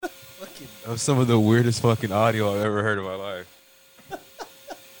That was some of the weirdest fucking audio I've ever heard in my life.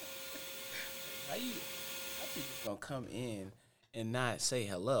 How you just gonna come in and not say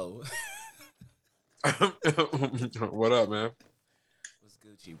hello? What up, man? What's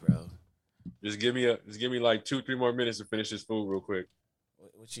Gucci, bro? Just give me like 2-3 more minutes to finish this food real quick.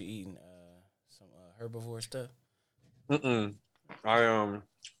 What you eating? Some herbivore stuff?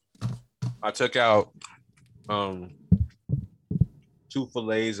 I took out 2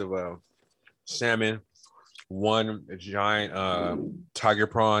 fillets of salmon, 1 giant tiger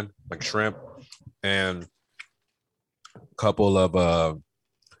prawn, like shrimp, and a couple of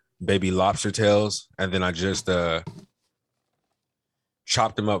baby lobster tails, and then I just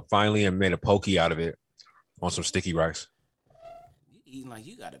chopped them up finely and made a poke out of it on some sticky rice. You eating like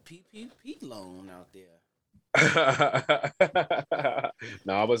you got a PPP loan out there.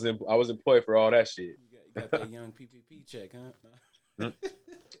 No, I was employed for all that shit. You got that young PPP check, huh?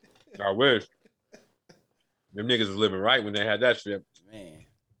 I wish. Them niggas was living right when they had that shit. Man,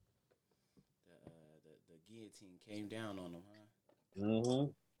 the guillotine came down on them, huh? Mm-hmm.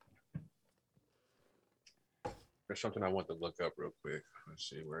 There's something I want to look up real quick. Let's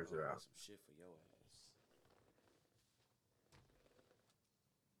see, where's it at? Some shit for your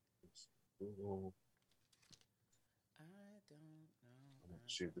ass. Google. I don't know.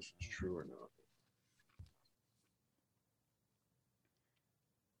 Let's see if this is true or not.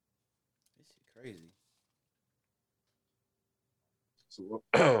 This shit crazy. So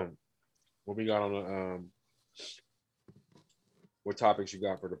what we got on the what topics you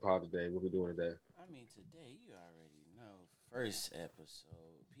got for the pod today? What we doing today? I mean, today you already know. First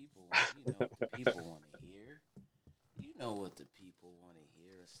episode, people, you know what the people want to hear. You know what the people want to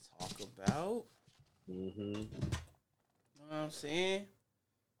hear us talk about. Mm-hmm. You know what I'm saying?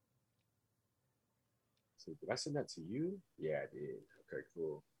 So did I send that to you? Yeah, I did. Okay,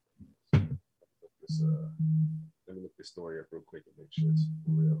 cool. Let me look this story up real quick and make sure it's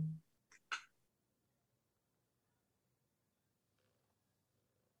real.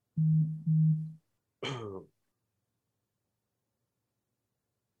 Oh,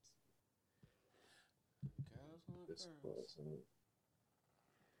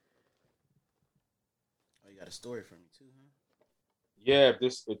 you got a story for me too, huh? Yeah, if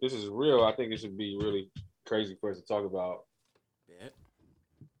this is real, I think it should be really crazy for us to talk about. Bet.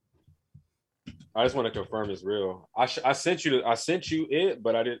 I just want to confirm it's real. I sent you it,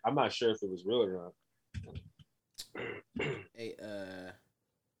 but I'm not sure if it was real or not. Hey,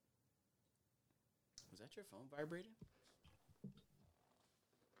 was that your phone vibrating?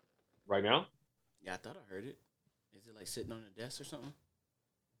 Right now? Yeah, I thought I heard it. Is it like sitting on the desk or something?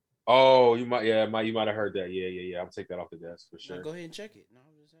 Oh, you might have heard that. Yeah. I'll take that off the desk for sure. No, go ahead and check it. No,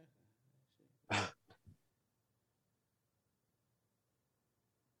 I'm just asking.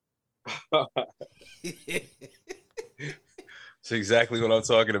 That's exactly what I'm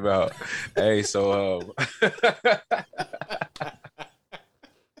talking about. Hey, so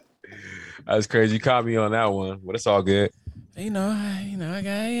that's crazy. You caught me on that one, but it's all good. I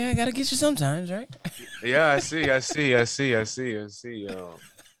gotta get you sometimes, right? Yeah, I see.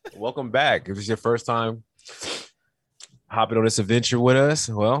 Welcome back. If it's your first time hopping on this adventure with us,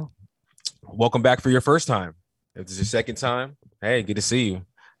 well, welcome back for your first time. If it's your second time, hey, good to see you.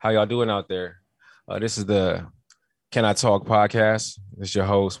 How y'all doing out there? This is the Can I Talk podcast. It's your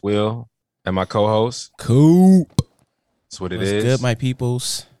host, Will, and my co-host, Coop. That's what it What's is. good, my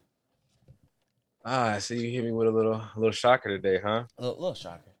peoples? I see you hit me with a little shocker today, huh? A little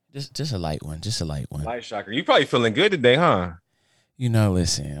shocker. Just a light one. Light shocker. You probably feeling good today, huh? You know,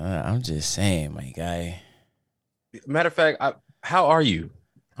 listen, I'm just saying, my guy. Matter of fact, how are you?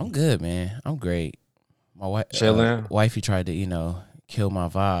 I'm good, man. I'm great. My wife, Chilling. Wifey tried to, kill my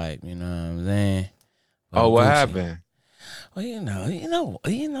vibe. You know what I'm saying? But What Gucci. happened? Well,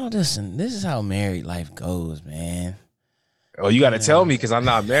 listen, this is how married life goes, man. Oh, you got to tell me because I'm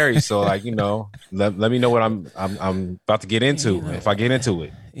not married. So, let me know what I'm about to get into if I get into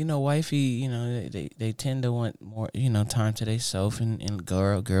it. Wifey, they tend to want more, time to themselves and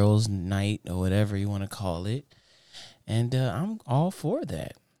girls' night or whatever you want to call it. And I'm all for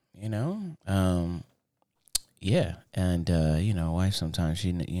that, Yeah, and wife sometimes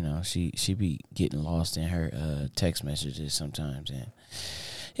she be getting lost in her text messages sometimes, and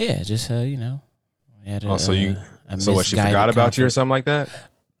yeah, just so what, she forgot about you or something like that?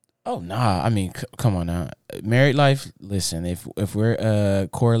 Oh nah, I mean, come on now, married life. Listen, if we're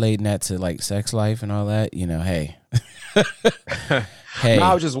correlating that to like sex life and all that, hey. Hey, no,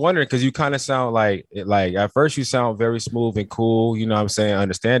 I was just wondering because you kind of sound like at first you sound very smooth and cool, you know what I'm saying,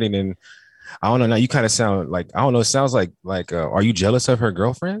 understanding, and I don't know. Now you kind of sound like I don't know. It sounds like are you jealous of her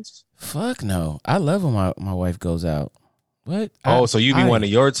girlfriends? Fuck no. I love when my wife goes out. What? Oh, so you be wanting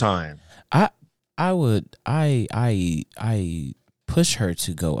your time. I I would I push her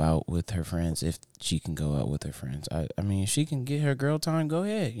to go out with her friends if she can go out with her friends. I mean, if she can get her girl time, go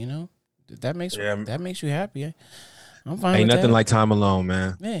ahead. You know, that makes you happy. I'm fine. Ain't with nothing that. like time alone,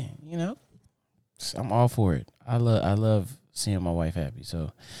 man. Man, you know, I'm all for it. I love seeing my wife happy.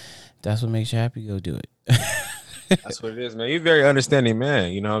 So that's what makes you happy. Go do it. That's what it is, man. You're a very understanding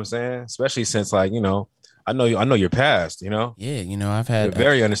man. You know what I'm saying? Especially since, like, you know, I know your past. You know. Yeah, you know, I've had You're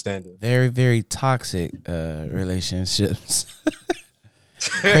very understanding. very, very toxic relationships.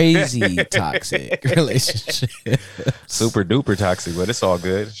 Crazy toxic relationship. Super duper toxic, but it's all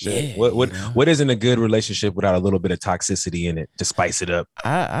good. Shit. Yeah, what isn't a good relationship without a little bit of toxicity in it to spice it up?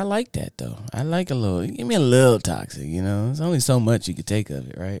 I like that though. I like a little. Give me a little toxic. You know, there's only so much you could take of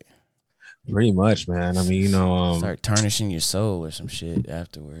it, right? Pretty much, man. I mean, you know, start tarnishing your soul or some shit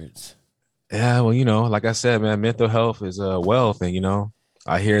afterwards. Yeah, well, you know, like I said, man, mental health is wealth, and you know,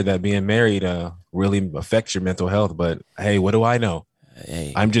 I hear that being married really affects your mental health. But hey, what do I know?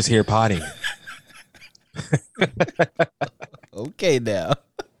 Hey, I'm just here potting. Okay, now.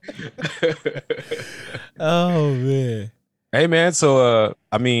 Oh man. Hey, man. So,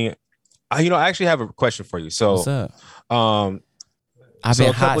 I mean, I actually have a question for you. So, what's up? I've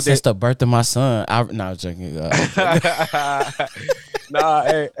been hot since the birth of my son. I was joking. Nah,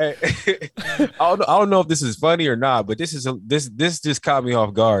 hey. I don't know if this is funny or not, but this just caught me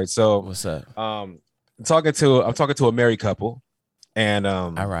off guard. So, what's up? I'm talking to a married couple. And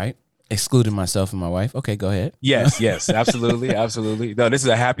all right, excluding myself and my wife. Okay, go ahead. Yes, absolutely. No, this is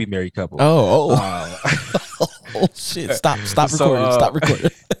a happy married couple. Oh shit! Stop recording. Stop recording.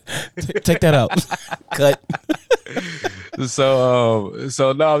 Take that out. Cut. So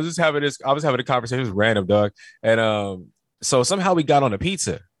no, I was having a conversation. It was random, dog. And so somehow we got on a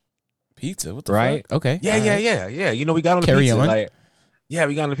pizza. Pizza? What the fuck? Okay. Yeah. You know, we got on a Carry pizza. On. Like, yeah,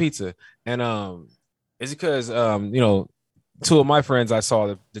 we got on a pizza. And it's because you know, two of my friends I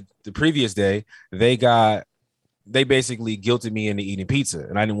saw the previous day, they basically guilted me into eating pizza,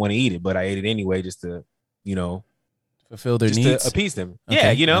 and I didn't want to eat it, but I ate it anyway just to, you know, fulfill their needs, to appease them. Okay,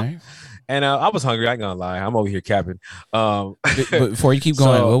 yeah, you know. right. And I was hungry. I ain't gonna lie. I'm over here capping. But before you keep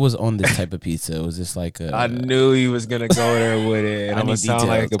going, what was on this type of pizza? Was this like a? I knew he was gonna go there with it, and I'm gonna sound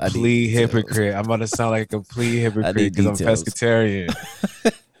like a complete hypocrite. I'm gonna sound like a complete hypocrite because I'm pescatarian.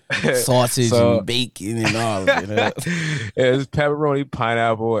 Sausage and bacon and all of it. You know? It was pepperoni,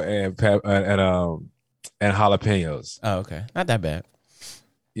 pineapple, and jalapenos. Oh, okay, not that bad.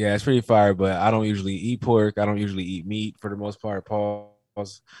 Yeah, it's pretty fire, but I don't usually eat pork. I don't usually eat meat for the most part. Pause.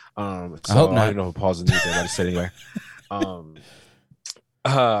 So I hope not. I don't know if pause is needed. I just said anyway.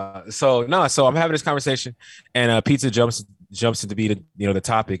 So I'm having this conversation, and pizza jumps into be the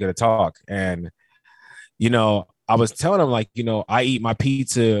topic of the talk, and you know, I was telling him, like, you know, I eat my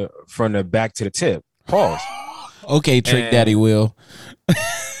pizza from the back to the tip. Pause. Okay, Trick Daddy Will.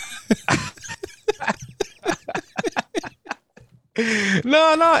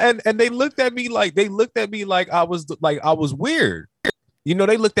 No, and they looked at me like I was weird. You know,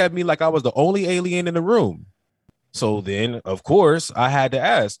 they looked at me like I was the only alien in the room. So then, of course, I had to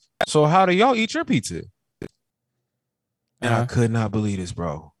ask, so how do y'all eat your pizza? And I could not believe this,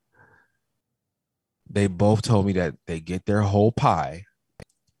 bro. They both told me that they get their whole pie.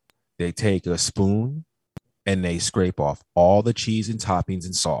 They take a spoon and they scrape off all the cheese and toppings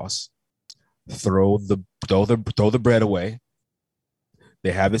and sauce. Throw the bread away.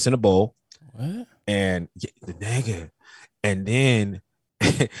 They have this in a bowl. What? And the nigga. And then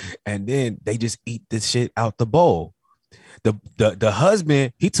they just eat this shit out the bowl. The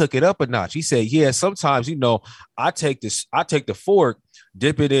husband, he took it up a notch. He said, yeah, sometimes, you know, I take the fork,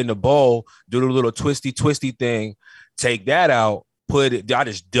 dip it in the bowl, do the little twisty thing, take that out, I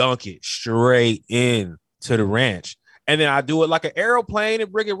just dunk it straight in to the ranch. And then I do it like an airplane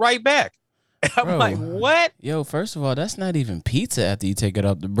and bring it right back. And I'm like, what? Yo, first of all, that's not even pizza after you take it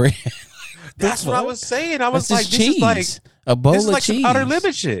off the bread. That's what I was saying. I was like, this cheese. is like a bowl this is of like cheese. some outer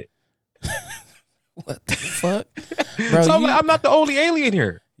limit shit. What the fuck, bro? So I'm not the only alien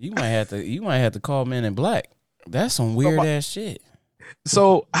here. You might have to call Men in Black. That's some weird ass shit.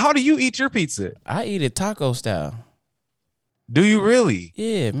 So how do you eat your pizza? I eat it taco style. Do you really?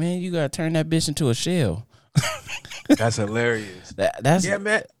 Yeah, man. You gotta turn that bitch into a shell. That's hilarious. That's yeah,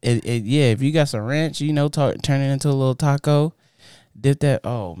 man. Yeah, if you got some ranch, you know, turn it into a little taco. Dip that.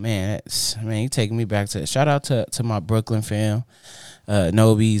 Oh man, you taking me back to. Shout out to my Brooklyn fam,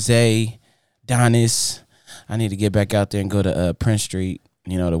 Nobi, Zay, Donis. I need to get back out there and go to Prince Street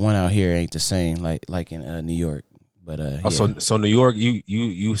You know, the one out here ain't the same like in New York. But Oh, so New York,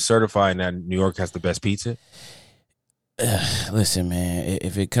 you certifying that New York has the best pizza? Listen, man,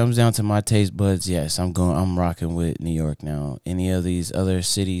 if it comes down to my taste buds, yes, I'm rocking with New York now. Any of these other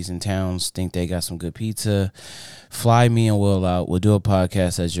cities and towns think they got some good pizza, fly me and Will out. We'll do a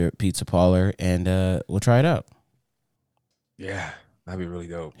podcast as your pizza parlor, and we'll try it out. Yeah, that'd be really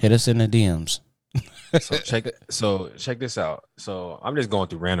dope. Hit us in the DMs. So check this out. So I'm just going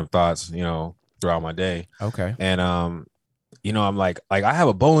through random thoughts, throughout my day. Okay. And I'm like I have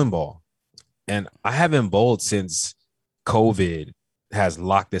a bowling ball, and I haven't bowled since COVID has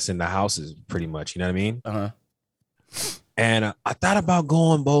locked us in the houses pretty much. You know what I mean? Uh-huh. And I thought about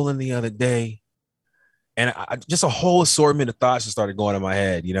going bowling the other day, and just a whole assortment of thoughts just started going in my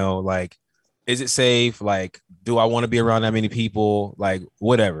head. Like, is it safe? Like, do I want to be around that many people? Like,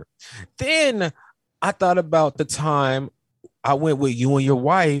 whatever. Then I thought about the time I went with you and your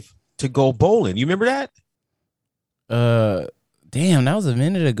wife to go bowling. You remember that? Damn, that was a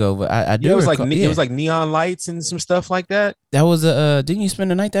minute ago, but I do. It was it was like neon lights and some stuff like that. That was didn't you spend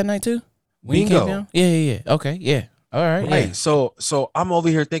the night that night too? When Bingo. you came down? Yeah. Okay, yeah. All right. Right. Yeah. So I'm over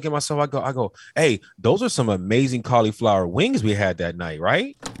here thinking to myself, I go, hey, those are some amazing cauliflower wings we had that night,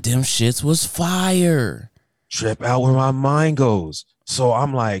 right? Them shits was fire. Trip out where my mind goes. So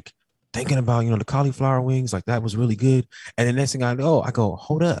I'm like thinking about, the cauliflower wings, like that was really good. And the next thing I know, I go,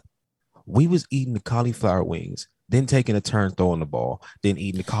 hold up. We was eating the cauliflower wings, then taking a turn throwing the ball, then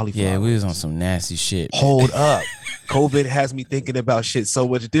eating the cauliflower. Yeah, we was wings. on some nasty shit. Hold up. COVID has me thinking about shit so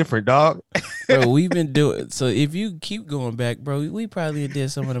much different, dog. Bro, we've been doing, so if you keep going back, bro, we probably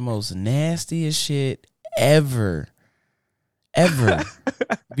did some of the most nastiest shit ever.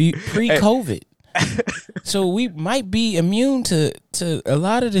 Pre-COVID. So we might be immune to a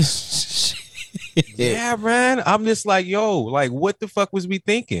lot of this shit. Yeah, man. I'm just like, yo, like, what the fuck was we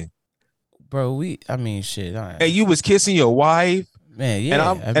thinking? Bro, shit. And you was kissing your wife. Man,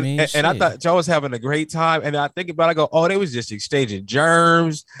 yeah. And I thought y'all was having a great time. And I think about it, I go, oh, they was just exchanging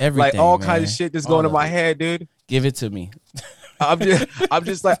germs. Everything, like all man. kinds of shit that's going in my head, dude. Give it to me. I'm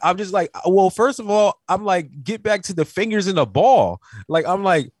just like, well, first of all, I'm like, get back to the fingers in the ball. Like, I'm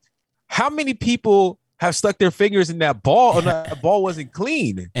like, how many people have stuck their fingers in that ball and that ball wasn't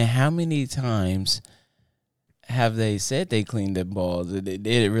clean? And how many times have they said they cleaned their balls and they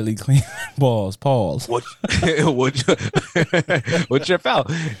didn't really clean balls? Pause. What your foul?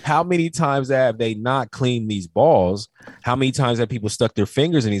 How many times have they not cleaned these balls? How many times have people stuck their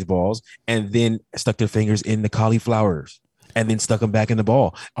fingers in these balls and then stuck their fingers in the cauliflowers and then stuck them back in the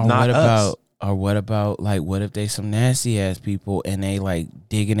ball? What about like, what if they some nasty ass people and they like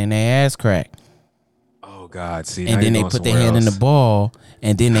digging in their ass crack? Oh God! See, and then they put their hand in the ball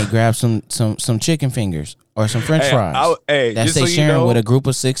and then they grab some chicken fingers or some French fries. That's they sharing with a group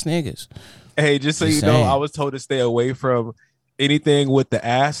of 6 niggas. Hey, just so you know, I was told to stay away from anything with the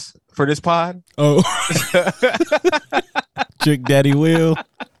ass for this pod. Oh, Trick Daddy Will.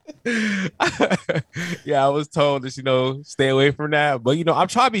 Yeah, I was told to stay away from that. But I'm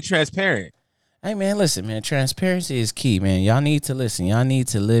trying to be transparent. Hey, man, listen, man. Transparency is key, man. Y'all need to listen. Y'all need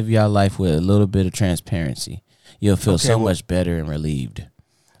to live your life with a little bit of transparency. You'll feel much better and relieved.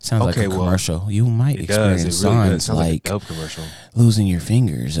 Sounds like a commercial. You might experience signs like losing your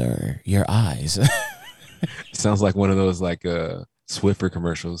fingers or your eyes. Sounds like one of those like Swiffer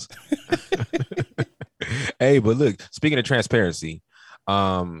commercials. Hey, but look, speaking of transparency,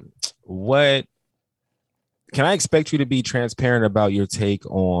 what can I expect you to be transparent about your take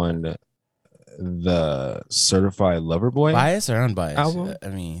on the Certified Lover Boy? Biased or unbiased album? I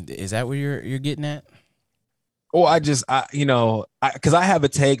mean, is that what you're getting at? Or because I have a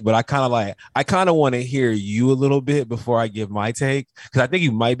take, but I kind of want to hear you a little bit before I give my take, because I think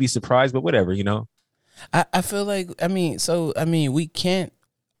you might be surprised, but whatever, I feel like, we can't.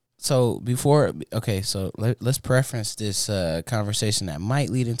 So before, okay, so let's preference this conversation that might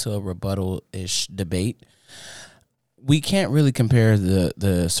lead into a rebuttal-ish debate. We can't really compare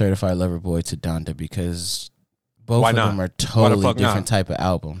the Certified Lover Boy to Donda because both of them are totally different type of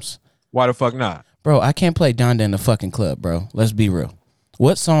albums. Why the fuck not? Bro, I can't play Donda in the fucking club, bro. Let's be real.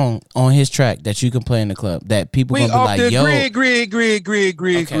 What song on his track that you can play in the club that people gonna be like, yo? Agree.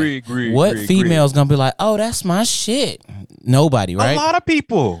 What female's gonna be like, oh, that's my shit? Nobody, right? A lot of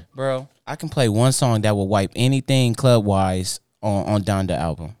people. Bro, I can play one song that will wipe anything club-wise on Donda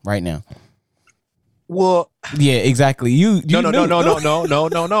album right now. Well, yeah, exactly. You no. Okay.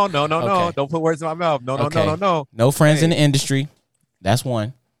 Don't put words in my mouth. No. No friends in the industry. That's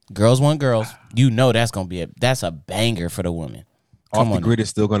one. Girls Want Girls. That's gonna be that's a banger for the woman. Off the Grid is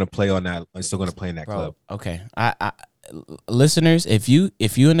still gonna play on that. It's still gonna play in that club. Okay. I listeners, if you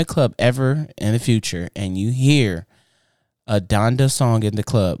in the club ever in the future and you hear a Donda song in the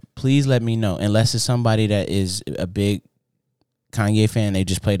club, please let me know. Unless it's somebody that is a big Kanye fan, they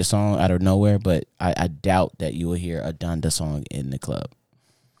just played a song out of nowhere. But I doubt that you will hear a Donda song in the club.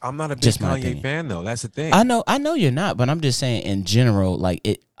 I'm not a big Kanye fan though. That's the thing. I know you're not, but I'm just saying in general, like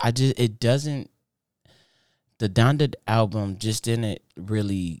it doesn't. The Donda album just didn't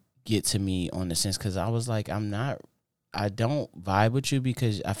really get to me on the sense because I was like, I don't vibe with you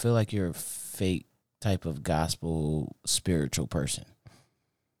because I feel like you're a fake type of gospel spiritual person.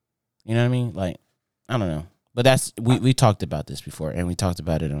 You know what I mean? Like, I don't know. But that's we talked about this before, and we talked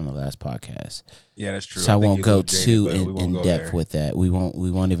about it on the last podcast. Yeah, that's true. So I won't go too in depth with that. We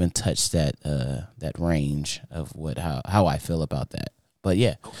won't even touch that that range of how I feel about that. But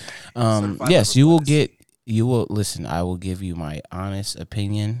yeah, yes, you will listen. I will give you my honest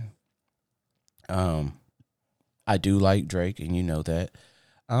opinion. I do like Drake, and you know that.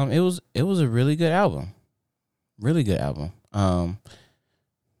 It was a really good album, really good album.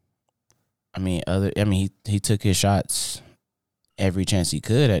 He took his shots every chance he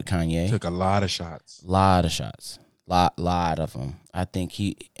could at Kanye. Took a lot of shots. Lot of them. I think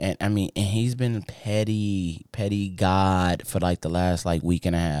he's been petty God for like the last like week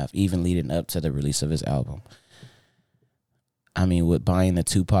and a half, even leading up to the release of his album. I mean, with buying the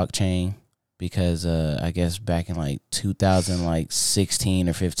Tupac chain, because I guess back in like 2016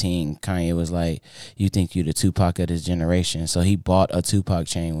 or 15, Kanye was like, "You think you the Tupac of this generation?" So he bought a Tupac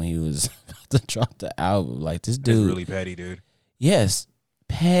chain when he was about to drop the album. Like, this dude, that's really petty, dude. Yes,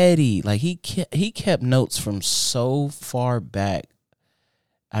 petty. Like he kept notes from so far back.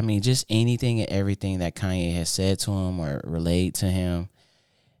 I mean, just anything and everything that Kanye has said to him or relayed to him.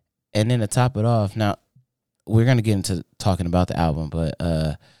 And then to top it off, now we're gonna get into talking about the album,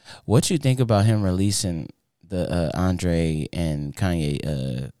 but what you think about him releasing the Andre and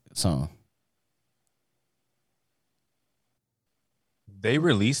Kanye song? They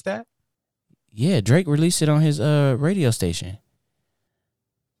released that? Yeah, Drake released it on his radio station.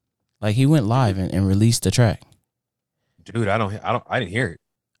 Like, he went live and released the track. Dude, I didn't hear it.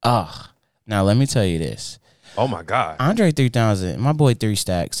 Now let me tell you this. Oh my God. Andre 3000, my boy 3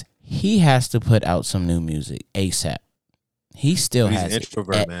 Stacks, he has to put out some new music ASAP. He still He's has an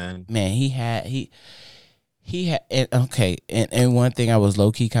introvert, man. Man, he had and one thing I was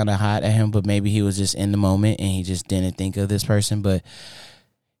low key kind of hot at him, but maybe he was just in the moment and he just didn't think of this person. But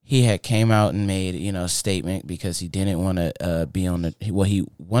he had came out and made a statement because he didn't want to be on the he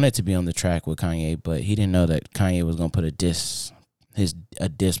wanted to be on the track with Kanye, but he didn't know that Kanye was gonna put a diss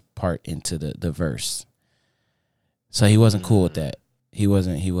part into the verse. So he wasn't cool with that. He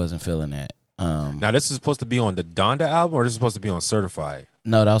wasn't feeling that. Now this is supposed to be on the Donda album, or this is supposed to be on Certified?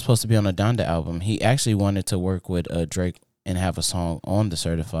 No, that was supposed to be on the Donda album. He actually wanted to work with Drake and have a song on the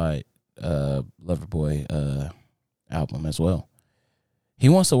Certified Loverboy album as well. He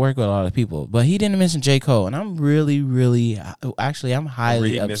wants to work with a lot of people, but he didn't mention J. Cole, and I'm I'm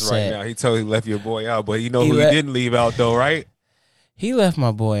highly upset. Right now. He totally left your boy out, but you know who he didn't leave out though, right? He left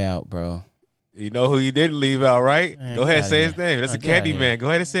my boy out, bro. You know who he didn't leave out, right? Man, go ahead, say his name. That's a Candy Man. Go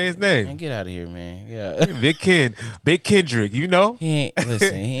ahead and say his name. Man, get out of here, man. Yeah, Big Kendrick. You know he ain't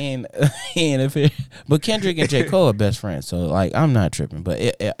But Kendrick and J. Cole are best friends, so like I'm not tripping. But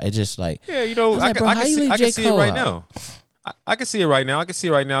it just like I can see it right now. I can see it right now.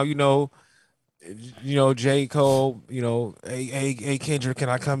 J. Cole. Hey Kendrick, can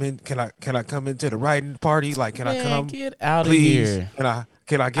I come in? Can I come into the writing party? Like, can I come? Get out please? Of here.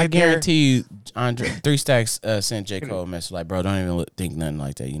 Can I get I guarantee you, Andre 3 Stacks sent J. Cole a message like, bro, don't even think nothing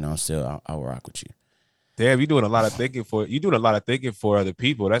like that. I'm still, I'll rock with you. Damn, you're doing a lot of thinking for other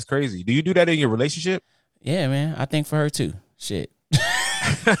people. That's crazy. Do you do that in your relationship? Yeah, man. I think for her too. Shit.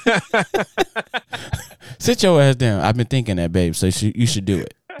 Sit your ass down. I've been thinking that, babe. So you should do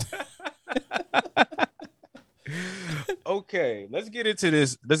it. Okay, let's get into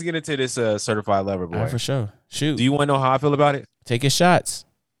this. Certified Lover Boy. For sure. Shoot. Do you want to know how I feel about it? Take your shots.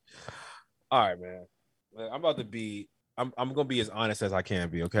 All right, man. I'm gonna be as honest as I can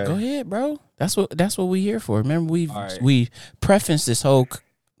be. Okay. Go ahead, bro. That's what we here for. Remember, we prefaced this whole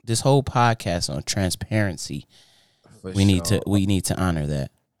podcast on transparency. We need to honor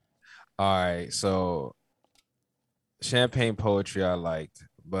that. All right. So, Champagne Poetry I liked,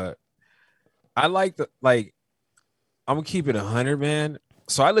 but I liked I'm gonna keep it 100, man.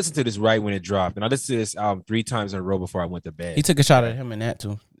 So I listened to this right when it dropped, and I listened to this album 3 times in a row before I went to bed. He took a shot at him in that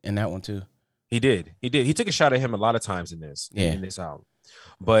one too. He did. He took a shot at him a lot of times in this album.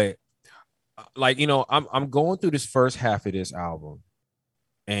 But I'm going through this first half of this album,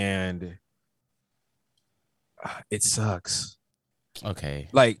 and It sucks. Okay.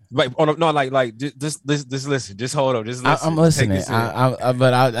 Oh, no, just listen, just hold on, just listen. I'm listening.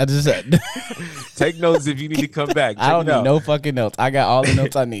 But I just take notes if you need to come back. I don't need no fucking notes. I got all the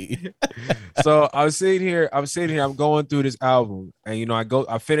notes I need. So I'm sitting here, I'm going through this album, and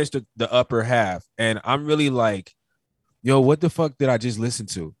I finished the upper half, and I'm really like, yo, what the fuck did I just listen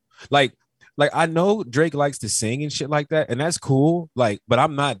to? Like I know Drake likes to sing and shit like that, and that's cool. But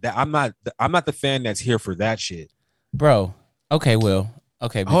I'm not the fan that's here for that shit. Bro. Okay, Will.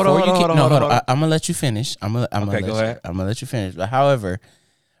 Okay, hold on. I'm gonna let you finish. I'm gonna let you finish. But however,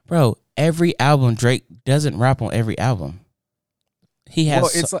 bro, every album Drake doesn't rap on every album. He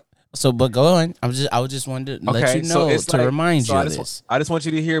has but go on. I was just wanted to let you know to remind you of this. I just want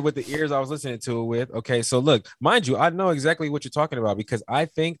you to hear what the ears I was listening to it with. Okay, so look, mind you, I know exactly what you're talking about because I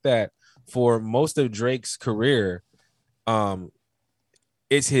think that for most of Drake's career,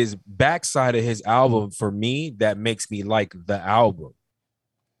 it's his backside of his album for me that makes me like the album.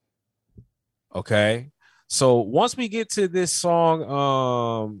 Okay. So once we get to this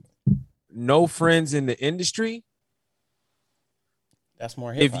song, No Friends in the Industry, that's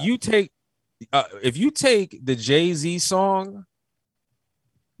more hip-hop. If you take the Jay-Z song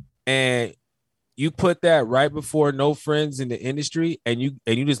and you put that right before No Friends in the Industry and you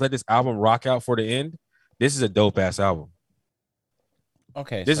just let this album rock out for the end, this is a dope ass album.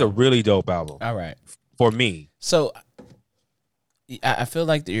 Okay. This is a really dope album. All right. For me. So I feel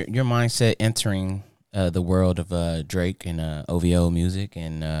like your mindset entering the world of Drake and OVO music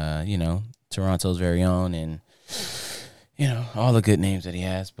and Toronto's very own and all the good names that he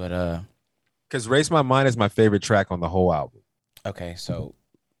has, but because Race My Mind is my favorite track on the whole album. Okay, so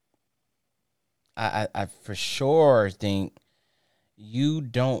I for sure think you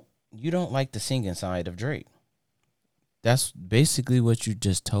don't like the singing side of Drake. That's basically what you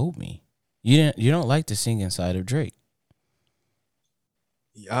just told me. You don't like the singing side of Drake.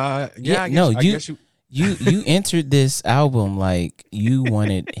 You entered this album like you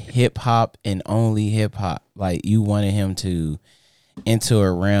wanted hip hop and only hip hop. Like you wanted him to enter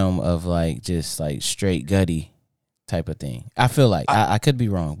a realm of like just like straight gutty type of thing. I feel like I could be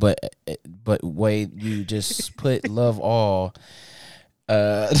wrong, but Wade, you just put Love All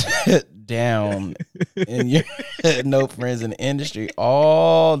down in your No Friends in the Industry.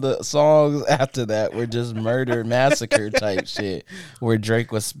 All the songs after that were just murder massacre type shit where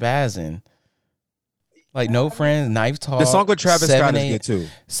Drake was spazzing. Like No Friends, Knife Talk. The song with Travis Scott is good too.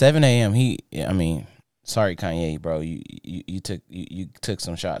 7 a.m. Sorry Kanye, bro. You took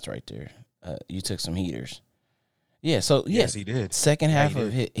some shots right there. You took some heaters. Yeah, so yes, he did. Second half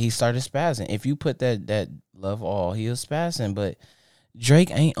of it, he started spazzing. If you put that Love All, he was spazzing, but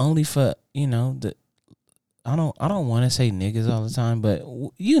Drake ain't only for, the I don't want to say niggas all the time, but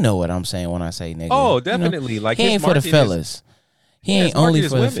you know what I'm saying when I say niggas. Oh, definitely. Like he ain't for the fellas. He ain't only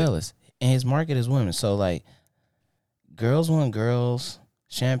for the fellas. And his market is women. So like Girls Want Girls,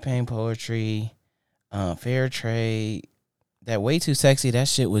 Champagne Poetry, Fair Trade, that Way Too Sexy, that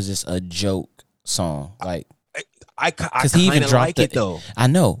shit was just a joke song. Like I he even dropped it though. I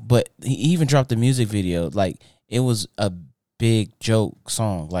know, but he even dropped the music video. Like it was a big joke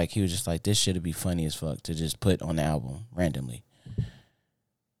song. Like he was just like, this shit'd be funny as fuck to just put on the album randomly.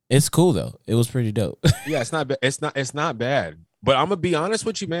 It's cool though. It was pretty dope. Yeah, it's not bad. But I'm gonna be honest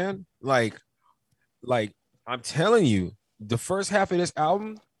with you, man. Like I'm telling you, the first half of this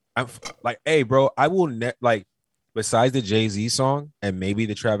album, I'm like, hey, bro, I will besides the Jay-Z song and maybe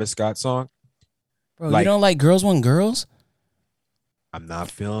the Travis Scott song. Bro, you don't like Girls Want Girls? I'm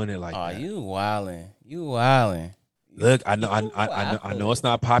not feeling it like that. You wilding. Look, I know it's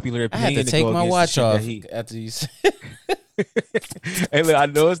not popular opinion. I had to take my watch off after you said. Hey, look, I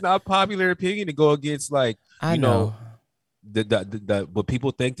know it's not popular opinion to go against the what people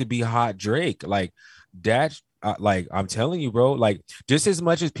think to be hot Drake. Like that, I'm telling you, bro. Like just as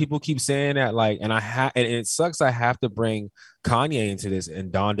much as people keep saying that, and it sucks. I have to bring Kanye into this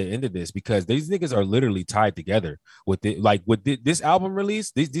and Donda into this because these niggas are literally tied together with it. Like with this album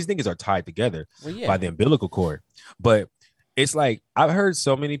release, these niggas are tied together by the umbilical cord. But it's like I've heard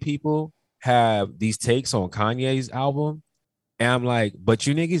so many people have these takes on Kanye's album, and I'm like, but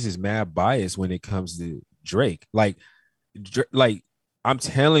you niggas is mad biased when it comes to Drake. Like I'm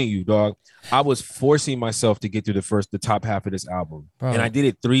telling you, dog, I was forcing myself to get through the top half of this album, bro. And I did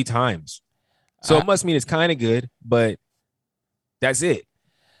it 3 times. So it must mean it's kind of good, but that's it.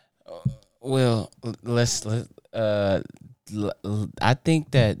 Well, I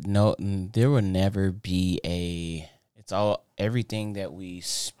think that there will never be everything that we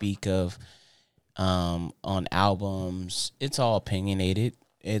speak of on albums. It's all opinionated.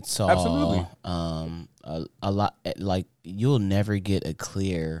 It's Absolutely. all a lot like you'll never get a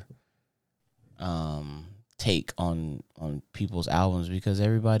clear take on people's albums because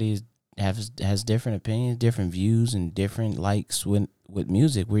everybody has different opinions, different views, and different likes with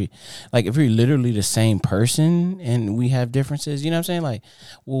music. We like if we're literally the same person and we have differences, you know what I'm saying? Like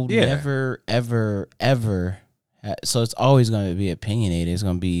we'll Yeah. never ever so it's always going to be opinionated. It's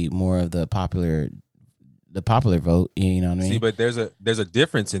going to be more of the popular vote, you know what I mean? See, but there's a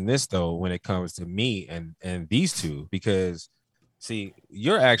difference in this though when it comes to me and these two because see,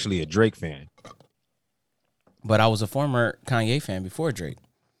 you're actually a Drake fan. But I was a former Kanye fan before Drake.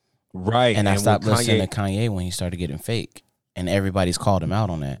 Right. And I stopped listening to Kanye when he started getting fake. And everybody's called him out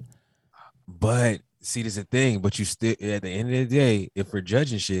on that. But see, there's a thing, but you still at the end of the day, if we're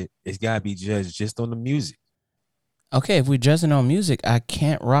judging shit, it's gotta be judged just on the music. Okay, if we're judging on music, I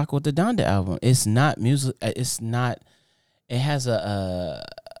can't rock with the Donda album. It's not music. It's not. It has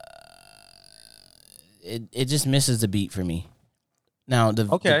it just misses the beat for me. Now the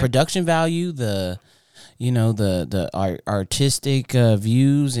production value, the artistic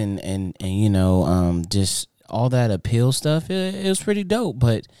views and just all that appeal stuff. It was pretty dope,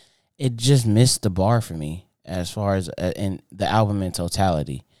 but it just missed the bar for me as far as in the album in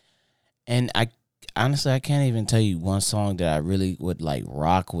totality. And honestly, I can't even tell you one song that I really would like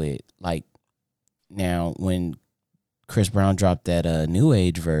rock with. Like now, when Chris Brown dropped that New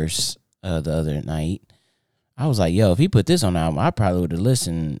Age verse the other night, I was like, "Yo, if he put this on the album, I probably would have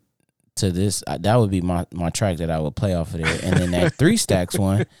listened to this." That would be my track that I would play off of there. And then that 3 Stacks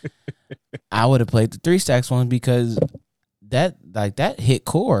one, I would have played the 3 Stacks one because that hit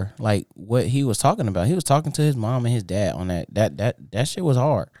core. Like what he was talking about, he was talking to his mom and his dad on that. That shit was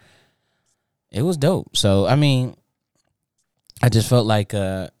hard. It was dope. So, I mean, I just felt like,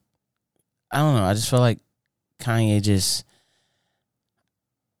 I don't know. I just felt like Kanye just,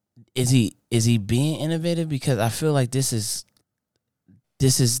 is he being innovative? Because I feel like this is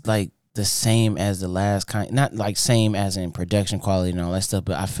like the same as the last Kanye, not like same as in production quality and all that stuff,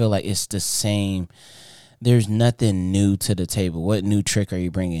 but I feel like it's the same. There's nothing new to the table. What new trick are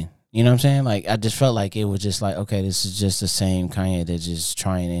you bringing? You know what I'm saying? Like, I just felt like it was just like, okay, this is just the same Kanye that's just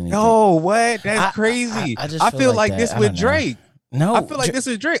trying anything. No, what? That's crazy. I feel like this with Drake. No, I feel like this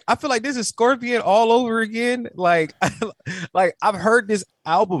is Drake. I feel like this is Scorpion all over again. Like, like I've heard this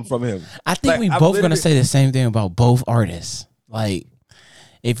album from him. I think we both gonna say the same thing about both artists. Like,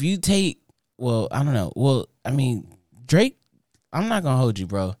 if you take, well, I don't know. Well, I mean, Drake, I'm not gonna hold you,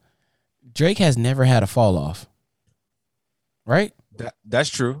 bro. Drake has never had a fall off. Right? That's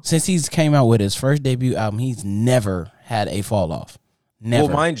true. Since he's came out with his first debut album, he's never had a fall off. Never.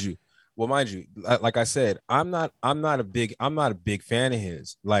 Well, mind you, like I said, I'm not a big fan of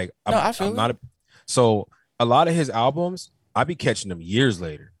his. Like, so a lot of his albums, I be catching them years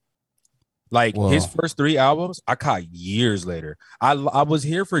later. Like his first 3 albums, I caught years later. I was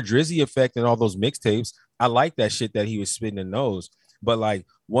here for Drizzy Effect and all those mixtapes. I like that shit that he was spitting in those. But like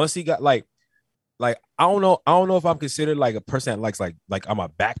once he got like I don't know if I'm considered like a person that likes like I'm a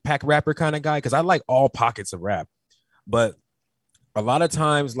backpack rapper kind of guy because I like all pockets of rap, but a lot of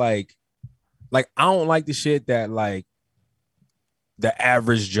times like I don't like the shit that like the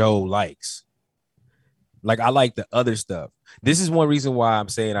average Joe likes. Like I like the other stuff. This is one reason why I'm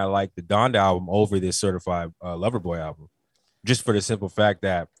saying I like the Donda album over this Certified Lover Boy album, just for the simple fact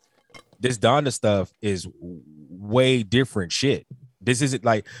that this Donda stuff is way different shit. This isn't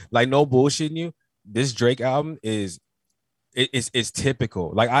like no bullshitting you. This Drake album is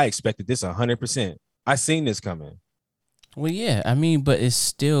typical. Like I expected this 100%. I seen this coming. Well, yeah, I mean, but it's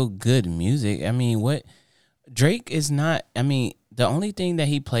still good music. I mean, what Drake is not. I mean, the only thing that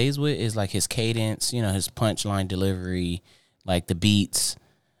he plays with is like his cadence, you know, his punchline delivery, like the beats.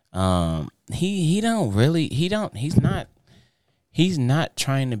 He's not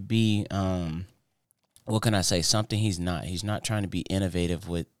trying to be. What can I say? Something he's not. He's not trying to be innovative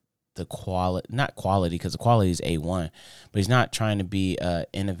with the quality, not quality, because the quality is A1, but he's not trying to be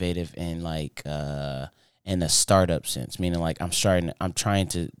innovative in like in a startup sense, meaning like I'm trying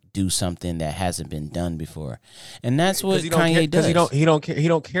to do something that hasn't been done before, and that's what Kanye does. He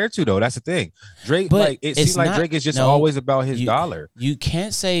don't care to though. That's the thing. Drake, but like it seems like Drake is just always about his dollar. You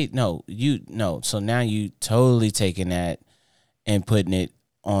can't say no. So now you totally taking that and putting it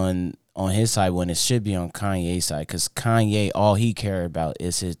on his side when it should be on Kanye's side, because Kanye, all he cared about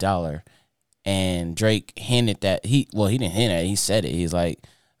is his dollar, and Drake hinted that he didn't hint at it, he said it. He's like,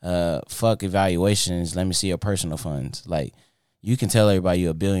 fuck evaluations, let me see your personal funds. Like, you can tell everybody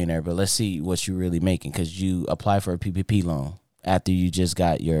you're a billionaire, but let's see what you're really making, because you apply for a PPP loan after you just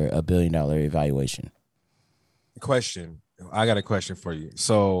got your $1 billion evaluation. Question, I got a question for you.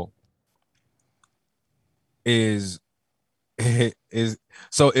 So is is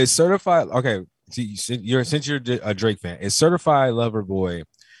is certified okay? Since you're a Drake fan, is Certified Lover Boy?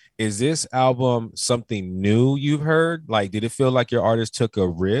 Is this album something new you've heard? Like, did it feel like your artist took a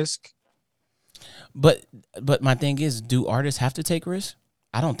risk? But my thing is, do artists have to take risks?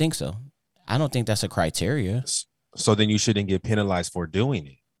 I don't think so. I don't think that's a criteria. So then you shouldn't get penalized for doing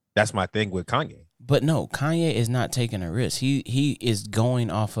it. That's my thing with Kanye. But no, Kanye is not taking a risk. He is going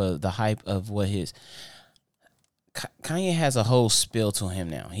off of the hype of what his Kanye has a whole spill to him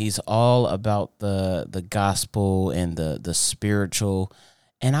now. He's all about the gospel and the spiritual,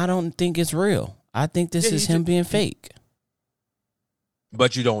 and I don't think it's real. I think this is him being fake.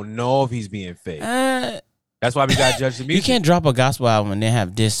 But you don't know if he's being fake. That's why we got to judge the music. You can't drop a gospel album and then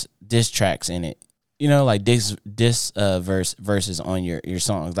have diss tracks in it. You know, like diss verses on your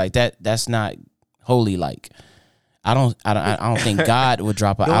songs like that. That's not holy. Like I don't think God would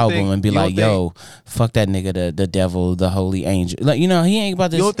drop an album and be like, "Yo, fuck that nigga, the devil, the holy angel." Like, you know, he ain't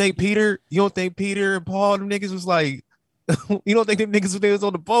about this. You don't think Peter and Paul, them niggas was like, you don't think them niggas when they was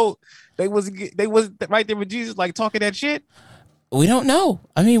on the boat, they was right there with Jesus, like talking that shit? We don't know.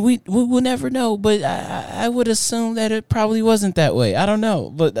 I mean, we will never know, but I would assume that it probably wasn't that way. I don't know,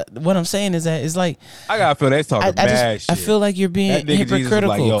 but what I'm saying is that it's like I gotta feel they talking bad shit. I feel like you're being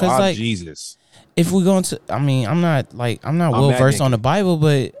hypocritical because like Jesus. If we're going to, I mean, I'm not well versed on the Bible,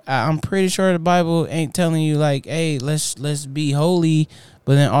 but I'm pretty sure the Bible ain't telling you like, hey, let's be holy,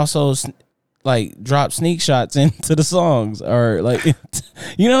 but then also like drop sneak shots into the songs or like,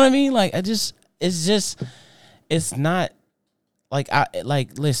 you know what I mean? Like it's not.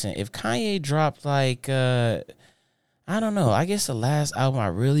 Listen, if Kanye dropped like I don't know, I guess the last album I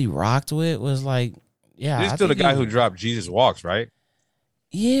really rocked with was like, yeah, this is still the guy who dropped Jesus Walks, right?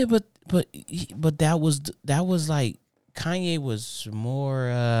 Yeah, but that was like Kanye was more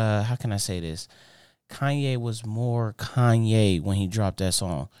how can I say this? Kanye was more Kanye when he dropped that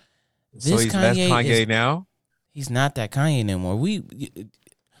song. So he's less Kanye now? He's not that Kanye anymore.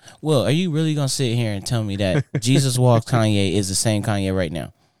 Well, are you really gonna sit here and tell me that Jesus Walks Kanye is the same Kanye right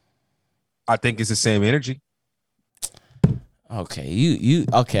now? I think it's the same energy. Okay, you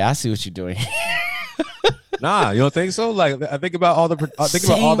okay? I see what you're doing. Nah, you don't think so? Like, I think about all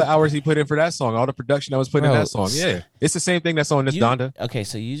the hours he put in for that song, all the production that was put in that song. Yeah, it's the same thing that's on this Donda. Okay,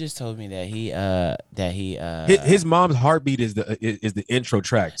 so you just told me that his mom's heartbeat is the intro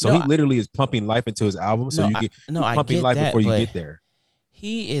track. So he literally is pumping life into his album. So pumping life before you get there.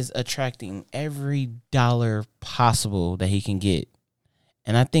 He is attracting every dollar possible that he can get.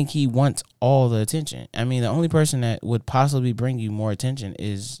 And I think he wants all the attention. I mean, the only person that would possibly bring you more attention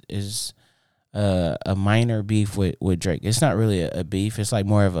is a minor beef with Drake. It's not really a beef. It's like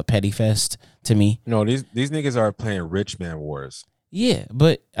more of a petty fest to me. No, these niggas are playing rich man wars. Yeah,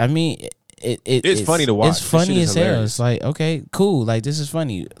 but I mean, it's funny to watch. It's funny as hell. It's like, okay, cool. Like, this is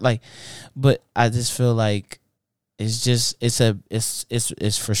funny. Like, but I just feel like it's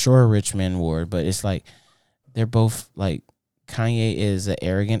for sure a rich man war, but it's like they're both like Kanye is an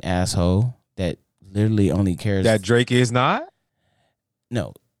arrogant asshole that literally only cares that Drake is not.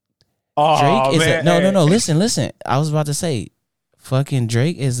 No, Drake is no. Listen. I was about to say, fucking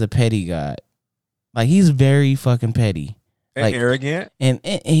Drake is a petty god. Like, he's very fucking petty, and like arrogant,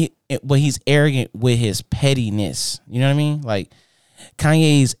 but he's arrogant with his pettiness. You know what I mean? Like,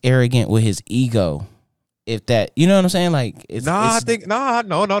 Kanye's arrogant with his ego. If that, you know what I'm saying? Like, I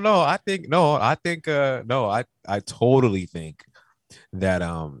totally think that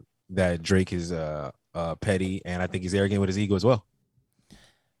that Drake is petty, and I think he's arrogant with his ego as well.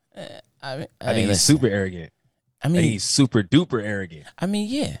 I think he's super arrogant. I mean, he's super duper arrogant. I mean,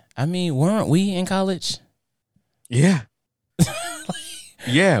 yeah. I mean, weren't we in college? Yeah.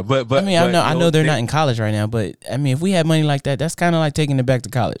 Yeah, but I mean, I know they're not in college right now, but I mean, if we had money like that, that's kind of like taking it back to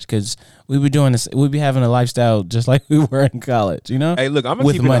college, because we were doing this, we'd be having a lifestyle just like we were in college, you know. Hey, look, I'm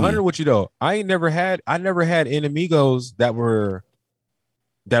gonna keep it 100 with you though. I never had enemigos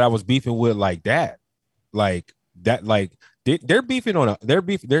that I was beefing with like that, like they're beefing on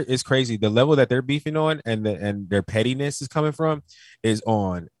it's crazy the level that they're beefing on, and their pettiness is coming from it's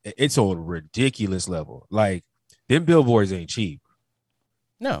on a ridiculous level. Like, them billboards ain't cheap.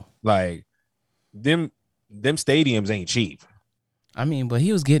 No, like them stadiums ain't cheap. I mean, but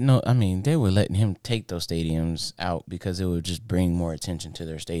he was getting. I mean, they were letting him take those stadiums out because it would just bring more attention to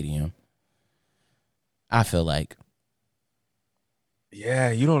their stadium. I feel like. Yeah,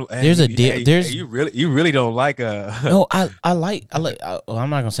 you don't. There's a deal. You really don't like a. No, I like. Well,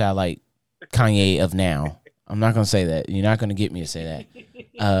 I'm not gonna say I like Kanye of now. I'm not gonna say that. You're not gonna get me to say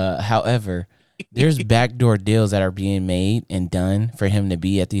that. However, there's backdoor deals that are being made and done for him to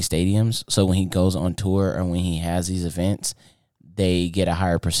be at these stadiums. So when he goes on tour or when he has these events, they get a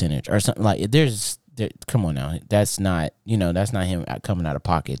higher percentage or something like. Come on now, that's not him coming out of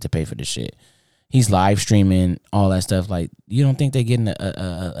pocket to pay for the shit. He's live streaming all that stuff. Like, you don't think they're getting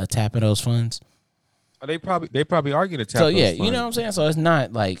a tap of those funds? They probably are getting a tap. So of those yeah, funds. you know what I'm saying. So it's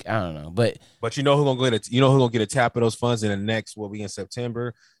not like, I don't know, but you know who's gonna get a tap of those funds in the next, will be in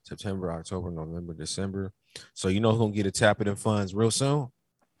September, October, November, December. So you know who's gonna get a tap of them funds real soon.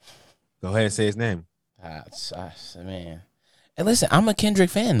 Go ahead and say his name. Man, and listen, I'm a Kendrick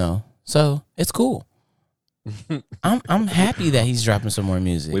fan though, so it's cool. I'm happy that he's dropping some more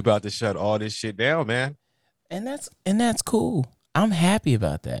music. We about to shut all this shit down, man. And that's cool. I'm happy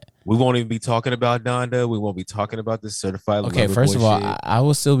about that. We won't even be talking about Donda. We won't be talking about this certified. Okay, first of all, I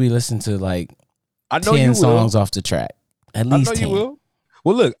will still be listening to like 10 songs off the track. At least I know 10. You will.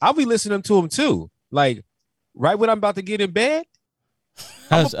 Well, look, I'll be listening to him too. Like right when I'm about to get in bed.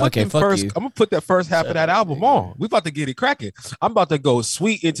 I'm gonna put that first half of that album on. We about to get it cracking. I'm about to go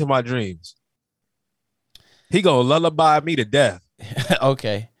sweet into my dreams. He gonna lullaby me to death.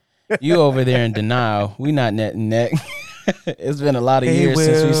 Okay. You over there in denial. We not neck and neck. It's been a lot of years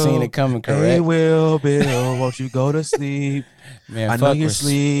since we've seen it coming, correct? Hey, Bill, won't you go to sleep? Man, I know you're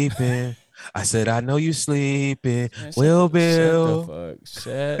sleeping. I said, I know you sleeping. Man, Bill.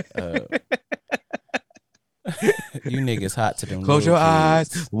 Shut up. You niggas hot to them. Close your kids.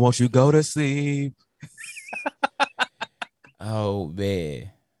 eyes. Won't you go to sleep? Oh,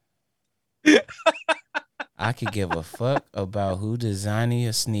 man. I could give a fuck about who designing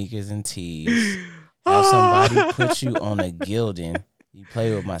your sneakers and tees. Have somebody put you on a gilding. You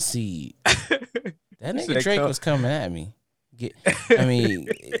play with my seed. That nigga Drake was coming at me.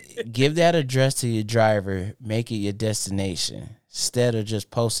 Give that address to your driver. Make it your destination. Instead of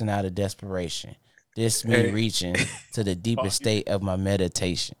just posting out of desperation. This me reaching to the deepest state of my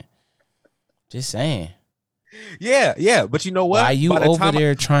meditation. Just saying. Yeah. But you know what? Why you over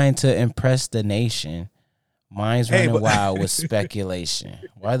there trying to impress the nation? Mine's running wild with speculation.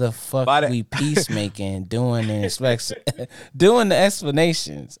 Why the fuck we peacemaking, doing the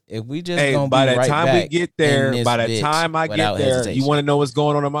explanations? If we just gonna by be the right time back we get there, by the bitch time I get there, hesitation. You want to know what's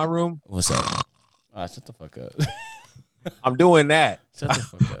going on in my room? What's up? Shut the fuck up. I'm doing that. Shut the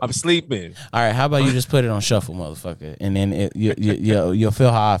fuck up. I'm sleeping. All right, how about you just put it on shuffle, motherfucker, and then you'll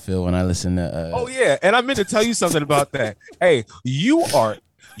feel how I feel when I listen to. Oh yeah, and I meant to tell you something about that. Hey,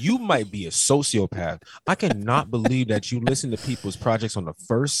 you might be a sociopath. I cannot believe that you listen to people's projects on the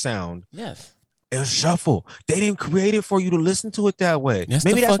first sound. Yes. And shuffle. They didn't create it for you to listen to it that way.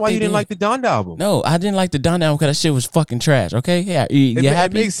 Maybe that's why you didn't like the Donda album. No, I didn't like the Donda album because that shit was fucking trash. Okay, yeah,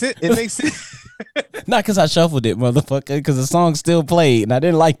 it makes sense. It makes sense. Not because I shuffled it, motherfucker. Because the song still played and I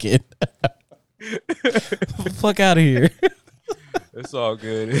didn't like it. Fuck out of here. It's all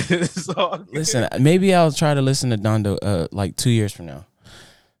good. It's all good. Listen, maybe I'll try to listen to Donda like 2 years from now.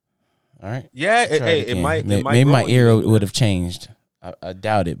 All right. Yeah, it might. Maybe my ear would have changed. I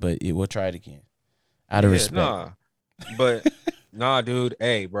doubt it, but we'll try it again. Out of respect. Nah, dude.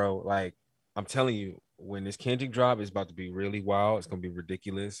 Hey, bro. Like, I'm telling you, when this Kendrick drop is about to be really wild. It's gonna be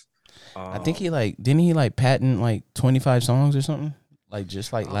ridiculous. I think didn't he patent 25 songs or something? Like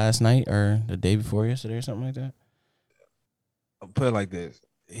just last night or the day before yesterday or something like that. I'll put it like this: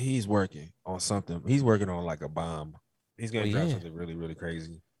 he's working on something. He's working on like a bomb. He's gonna drop something really, really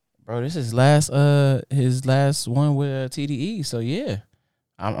crazy. Bro, this is his last one with TDE. So yeah,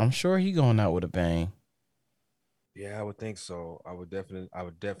 I'm sure he going out with a bang. Yeah, I would think so. I would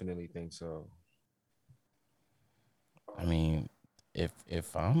definitely think so. I mean, if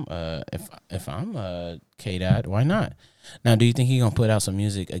I'm K-Dot, why not? Now, do you think he gonna put out some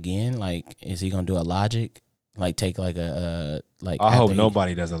music again? Like, is he gonna do a Logic? Like, take I hope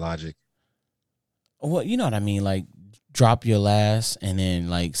nobody does a Logic. Well, you know what I mean. Like, drop your last, and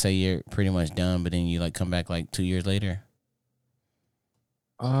then say you're pretty much done, but then you come back 2 years later.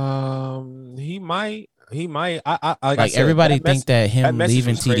 He might. Everybody think that him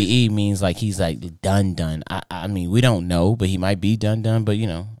leaving TDE means he's done. I mean, we don't know, but he might be done. But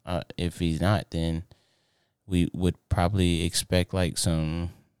if he's not, then we would probably expect some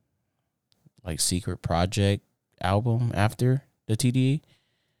secret project album after the TDE.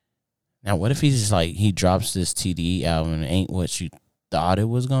 Now, what if he's just he drops this TDE album and it ain't what you thought it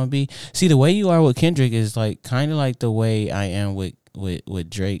was gonna be? See, the way you are with Kendrick is kind of like the way I am with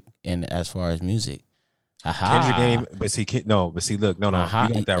Drake, and as far as music. Kendrick game, but see, look, no, you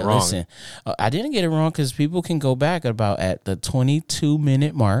got that wrong. Listen, I didn't get it wrong because people can go back at the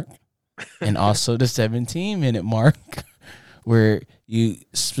 22-minute mark and also the 17-minute mark where you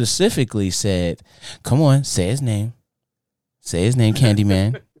specifically said, "Come on, say his name. Say his name,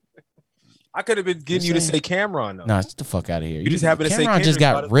 Candyman." I could have been getting you to say Cameron. Though. Nah, get the fuck out of here. You just happen to say Cameron just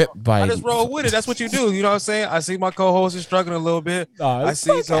got ripped by. I just roll with it. That's what you do. You know what I'm saying? I see my co-host is struggling a little bit. Nah, I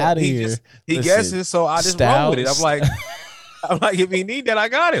see. So out of here. He guesses. So I just roll with it. I'm like, if he need that, I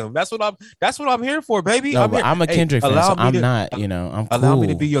got him. That's what I'm here for, baby. No, I'm a Kendrick fan, so I'm not. You know, I'm cool. Allow me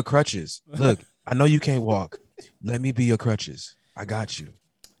to be your crutches. Look, I know you can't walk. Let me be your crutches. I got you.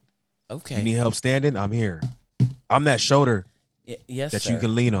 Okay. You need help standing? I'm here. I'm that shoulder. Yes, that sir. you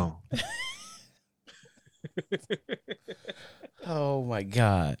can lean on. Oh my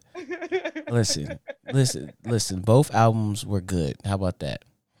God. Listen. Both albums were good. How about that?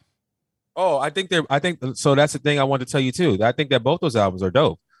 Oh, I think so. That's the thing I want to tell you too. I think that both those albums are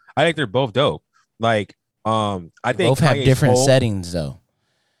dope. I think they're both dope. Like, I think both have different settings though.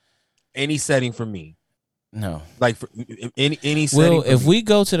 Any setting for me. No. Like for any setting. Well, if we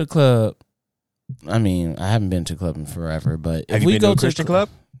go to the club, I mean, I haven't been to a club in forever, but if we go to a Christian club,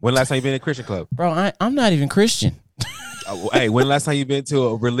 when last time you been to a Christian club? Bro, I'm not even Christian. Hey, when last time you been to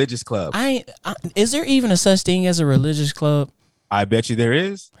a religious club? Is there even a such thing as a religious club? I bet you there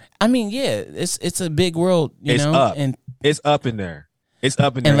is. I mean, yeah, it's a big world, you know, up. And it's up in there. It's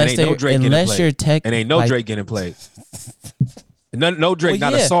up in there. Unless no Drake unless you're tech, and ain't no Drake getting played. No Drake,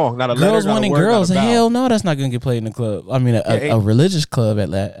 well, not a song, not a letter, girls not wanting a word, girls. Not a hell no, that's not gonna get played in the club. I mean, a religious club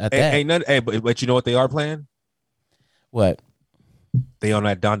at that. Ain't none. Hey, but you know what they are playing? What? They on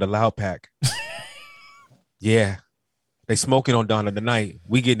that Donda Loud pack. Yeah, they smoking on Donda tonight.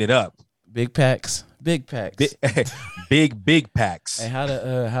 We getting it up. Big packs. Big packs. Big packs. Hey, how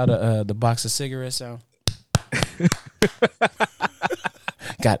the box of cigarettes sound?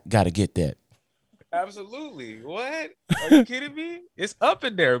 Got to get that. Absolutely. What? Are you kidding me? It's up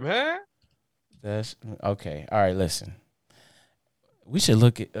in there, man. That's okay. All right, listen. We should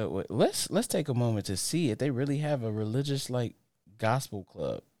look at let's take a moment to see if they really have a religious like gospel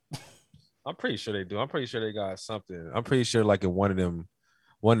club. I'm pretty sure they do. I'm pretty sure they got something. I'm pretty sure like in one of them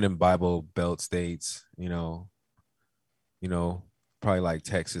Bible Belt states, you know, probably like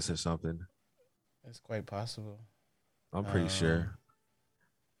Texas or something. That's quite possible. I'm pretty sure.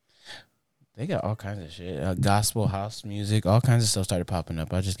 They got all kinds of shit. Gospel, house music, all kinds of stuff started popping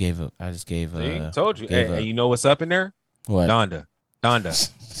up. I just gave. Told you. Hey, you know what's up in there? What? Donda. Oh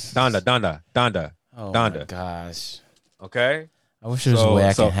Donda. my gosh. Okay. I wish there was a way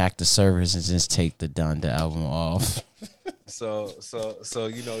I can hack the servers and just take the Donda album off. So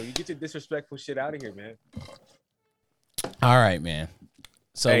you get your disrespectful shit out of here, man. All right, man.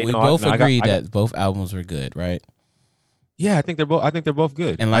 So we both agreed that both albums were good, right? Yeah, I think they're both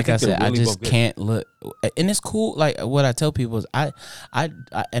good. And like I said, really I just can't look. And it's cool. Like what I tell people is, I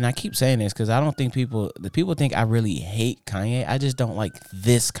keep saying this because I don't think people think I really hate Kanye. I just don't like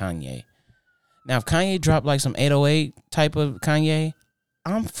this Kanye. Now, if Kanye dropped like some 808 type of Kanye,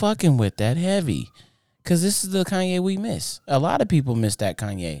 I'm fucking with that heavy. Because this is the Kanye we miss. A lot of people miss that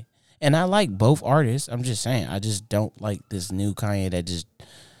Kanye. And I like both artists. I'm just saying, I just don't like this new Kanye that just,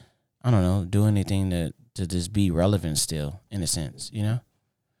 I don't know, do anything to just be relevant still, in a sense, you know?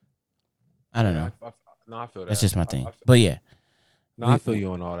 I don't know. I feel that. That's just my thing. But yeah. I feel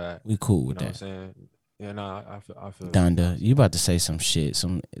you on all that. We cool with that. What I'm saying? Yeah, I feel Donda, you about to say some shit.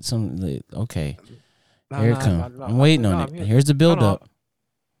 Okay. Here it comes. I'm waiting on it. Here's the build up.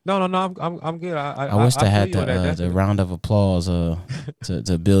 No, I'm good. I wish I had the round of applause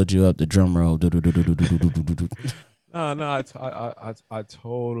to build you up, the drum roll. No, I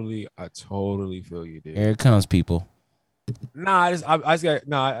totally feel you, dude. Here it comes, people. I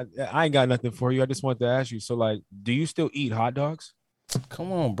ain't got nothing for you. I just wanted to ask you. So, like, do you still eat hot dogs?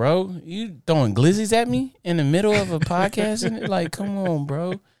 Come on, bro. You throwing glizzies at me in the middle of a podcast? Like, come on,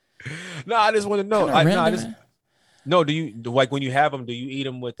 bro. No, I just want to know. No, do you like when you have them? Do you eat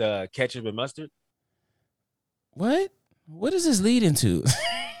them with ketchup and mustard? What does this lead into?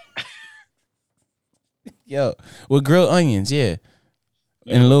 Yo, with grilled onions, yeah,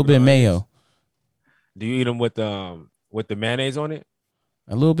 and a little bit of mayo. Do you eat them with the mayonnaise on it?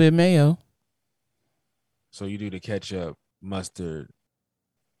 A little bit of mayo. So you do the ketchup, mustard,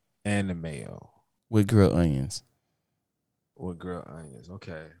 and the mayo with grilled onions. With grilled onions,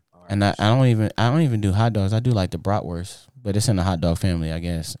 okay. All right. And I don't even do hot dogs. I do like the bratwurst, but it's in the hot dog family, I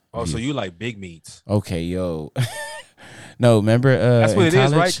guess. Oh, so you like big meats? Okay, yo. No, remember that's what it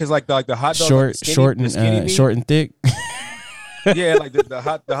is, right? Because like the hot dog, short and thick. Yeah, like the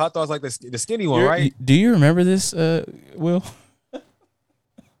hot dog's like the skinny one, right? Do you remember this, Will? No,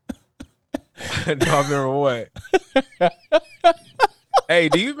 I remember what. Hey,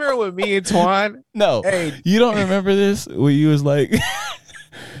 do you remember with me and Twan? No, Hey, you don't remember this? Where you was like,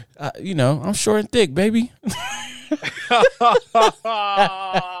 I'm short and thick, baby.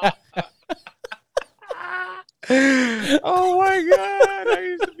 Oh my god, that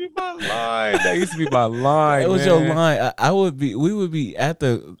used to be my line. That used to be my line. It was man. your line. We would be at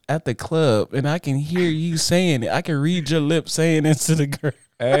the club, and I can hear you saying it. I can read your lips saying it to the girl.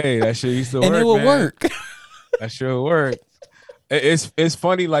 Hey, that shit used to work, and it would man. work. That sure work. It's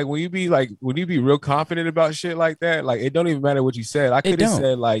funny, like when you be real confident about shit like that, like it don't even matter what you said. I could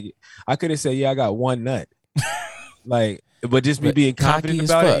have said, yeah, I got one nut. Like, but just me But being cocky confident as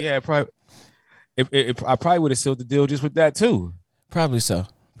about fuck. it, yeah, probably. I probably would have sealed the deal just with that too. Probably so.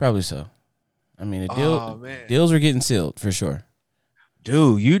 I mean, Man. deals were getting sealed for sure.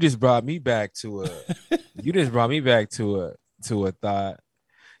 Dude, you just brought me back to a thought.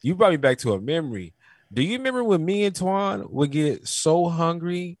 You brought me back to a memory. Do you remember when me and Twan would get so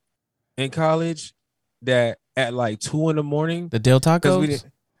hungry in college that at like 2 a.m. The Del Tacos?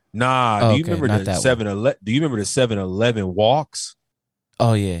 Do you remember the 7-Eleven? Do you remember the 7-Eleven walks?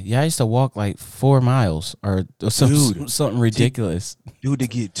 Oh yeah. I used to walk like 4 miles or something ridiculous. Dude, to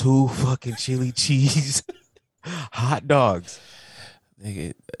get 2 fucking chili cheese hot dogs.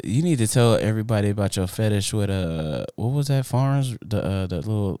 You need to tell everybody about your fetish with what was that Farms,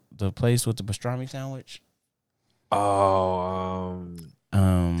 the place with the pastrami sandwich? Oh,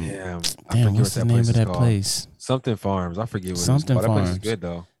 damn, what's the name of that place? Something Farms. I forget what Something it's called. Farms. That place is good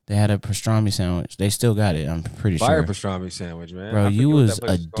though. They had a pastrami sandwich. They still got it. I'm pretty Fire sure. pastrami sandwich, man. Bro, you was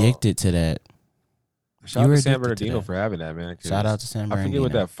addicted to that. Shout out to San Bernardino for having that, man. Shout out to San Bernardino. I forget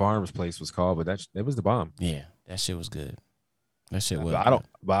what that Farms place was called, but it was the bomb. Yeah, that shit was good. That shit was.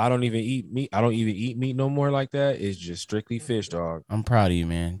 But I don't even eat meat. I don't even eat meat no more like that. It's just strictly fish, dog. I'm proud of you,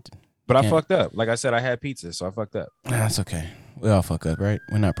 man. But I fucked up. Like I said, I had pizza, so I fucked up. That's okay. We all fuck up, right?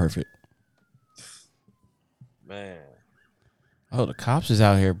 We're not perfect. Man. Oh, the cops is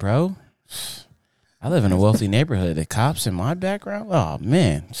out here, bro. I live in a wealthy neighborhood. The cops in my background? Oh,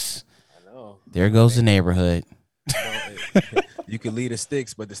 man. I know. There goes the neighborhood. You can leave the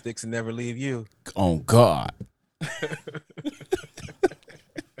sticks, but the sticks will never leave you. Oh, God.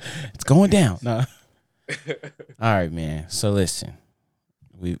 It's going down. No. All right, man. So listen,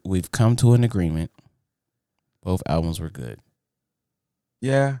 we've come to an agreement. Both albums were good.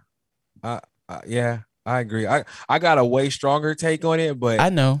 Yeah, I agree. I got a way stronger take on it, but I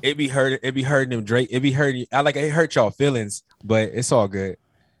know it be hurting them Drake. It be hurting. It hurt y'all feelings, but it's all good.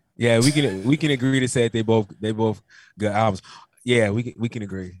 Yeah, we can agree to say that they both good albums. Yeah, we can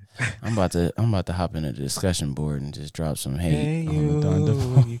agree. I'm about to hop in a discussion board and just drop some hate. Hey,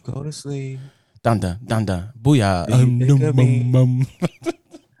 when you go to sleep. Dun dun dun dun. Booyah.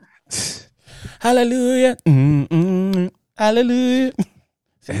 Hallelujah. Hallelujah.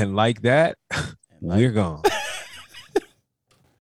 And like that, we're gone.